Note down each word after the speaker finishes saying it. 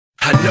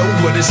I know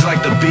what it's like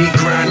to be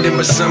grinding,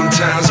 but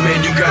sometimes, man,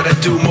 you gotta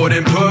do more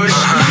than push.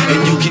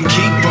 And you can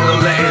keep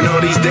on letting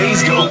all these days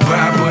go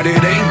by, but it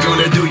ain't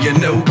gonna do you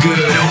no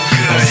good.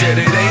 I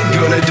said it ain't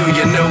gonna do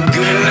you no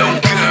good.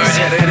 I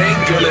said it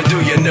ain't gonna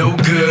do you no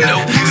good.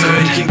 So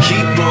you can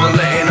keep on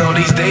letting all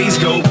these days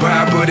go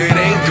by, but it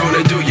ain't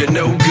gonna do you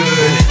no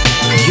good.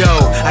 Yo,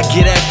 I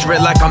get after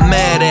it like I'm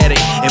mad at it,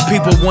 and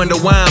people wonder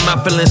why I'm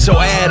not feeling so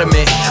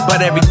adamant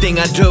about everything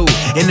I do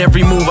and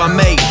every move I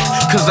make.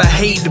 Cause I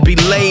hate to be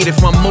late if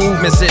my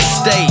movement's at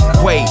stake.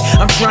 Wait,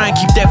 I'm trying to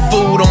keep that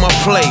food on my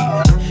plate.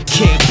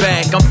 Kick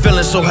back, I'm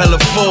feeling so hella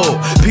full.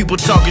 People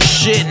talking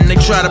shit and they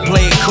try to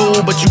play it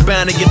cool, but you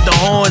bound to get the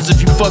horns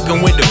if you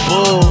fucking with the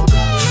bull.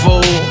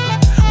 Fool,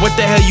 what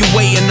the hell you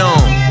waiting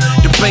on?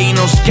 Debating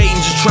on skating,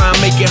 just try and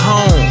make it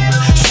home.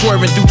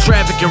 Swerving through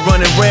traffic and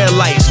running red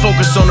lights.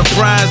 Focus on the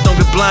prize,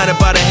 don't get blinded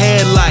by the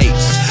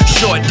headlights.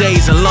 Short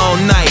days and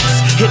long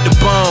nights. Hit the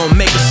bone,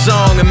 make a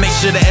song and make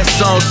sure that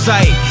song's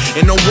tight.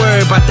 And don't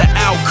worry about the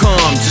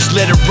outcome, just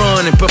let it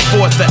run and put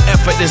forth the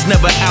effort that's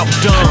never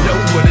outdone. I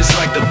know what it's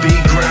like to be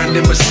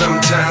grinding, but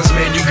sometimes,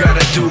 man, you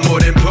gotta do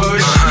more than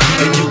push.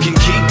 And you can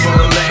keep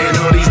on letting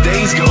all these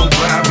days go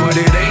by, but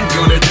it ain't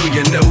gonna do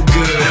you no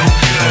good.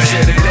 I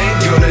said it ain't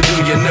gonna do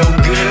you no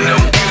good.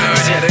 I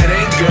said it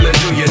ain't gonna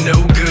do you no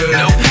good.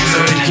 So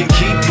you can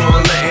keep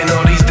on letting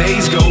all these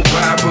days go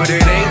by, but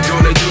it ain't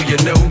gonna do you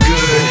no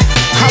good.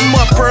 I'm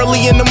up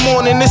early in the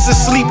morning, this is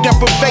sleep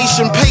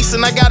deprivation.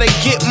 Pacing, I gotta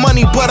get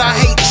money, but I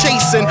hate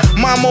chasing.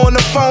 Mama on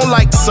the phone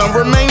like, son,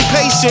 remain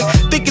patient.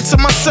 Thinking to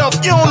myself,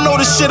 you don't know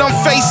the shit I'm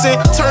facing.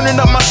 Turning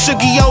up my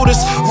sugar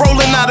Otis,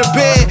 rolling out of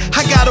bed.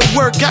 I gotta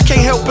work, I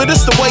can't help it,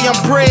 it's the way I'm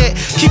bred.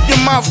 Keep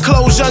your mouth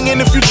closed, youngin',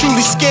 if you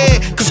truly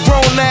scared. Cause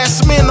grown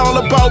ass men all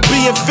about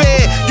being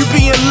fed. You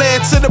being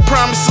led to the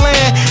promised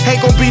land.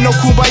 Ain't gon' be no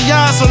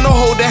kumbaya, so no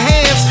holding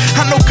hands.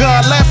 I know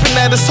God laughing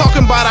at us,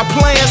 talking about our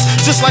plans.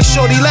 Just like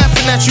Shorty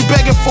laughing at you,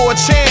 begging for a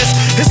chance.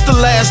 It's the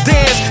last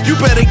dance, you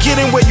better get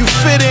in where you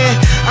fit in.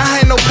 I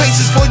ain't no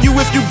patience for you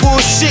if you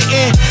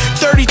bullshitting.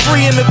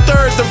 33 in the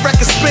third, the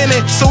record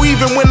spinning. So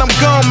even when I'm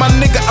gone, my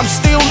nigga, I'm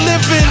still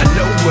living. I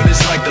know what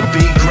it's like to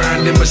be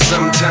grinding, but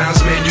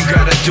sometimes, man, you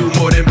gotta do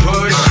more than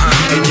push.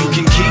 And you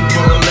can keep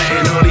on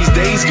letting all these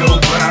days go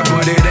by,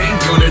 but it ain't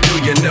gonna do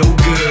you no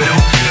good.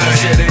 I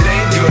said it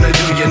ain't gonna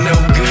do you no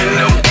good.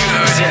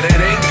 I said it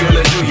ain't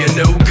gonna do you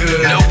no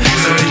good.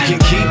 So you can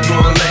keep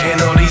on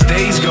letting all these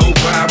days go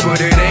by, but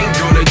it ain't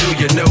gonna do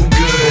you no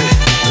good.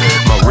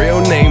 My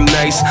real name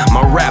nice,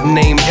 my rap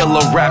name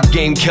illa, rap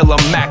game killer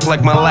Mac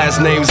like my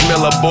last name's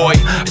Miller, boy.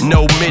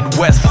 No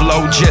Midwest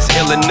flow, just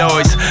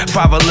Illinois.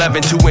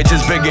 5'11", 2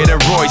 inches bigger than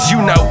Royce,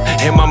 you know.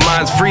 And my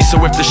mind's free,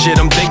 so if the shit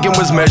I'm thinking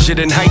was measured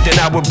in height, then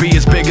I would be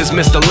as big as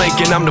Mr.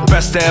 Lincoln. I'm the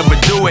best to ever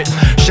do it.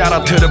 Shout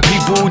out to the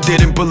people who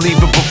didn't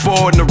believe it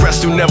before, and the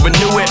rest who never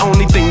knew it.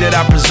 Only thing that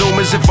I presume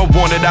is if I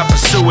want it, I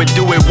pursue it.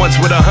 Do it once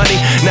with a honey,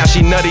 now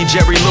she nutty,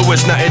 Jerry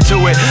Lewis, nothing to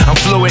it. I'm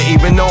fluid,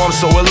 even though I'm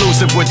so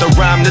elusive with the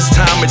rhyme. This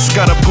time it's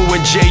Scudda, Pooh,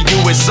 and J.U.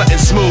 It's something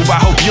smooth, I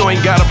hope you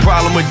ain't got a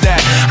problem with that.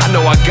 I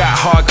know I got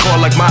hardcore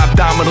like my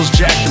abdominals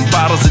jacked and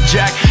bottles of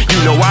Jack. You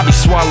know I be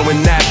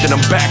swallowing that, then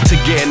I'm back to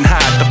getting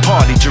high at the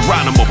party,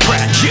 Geronimo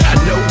Pratt. Yeah, I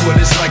know what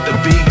it's like to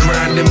be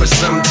grinding, but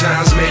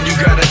sometimes, man, you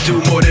gotta do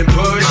more than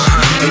push.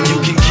 And you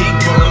can keep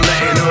on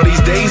letting all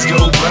these days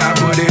go by,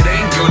 but it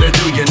ain't gonna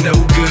do you no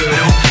good.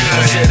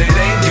 I said it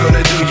ain't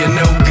gonna do you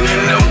no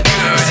good.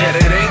 I said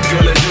it ain't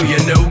gonna do you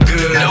no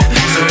good.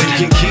 So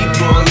you can keep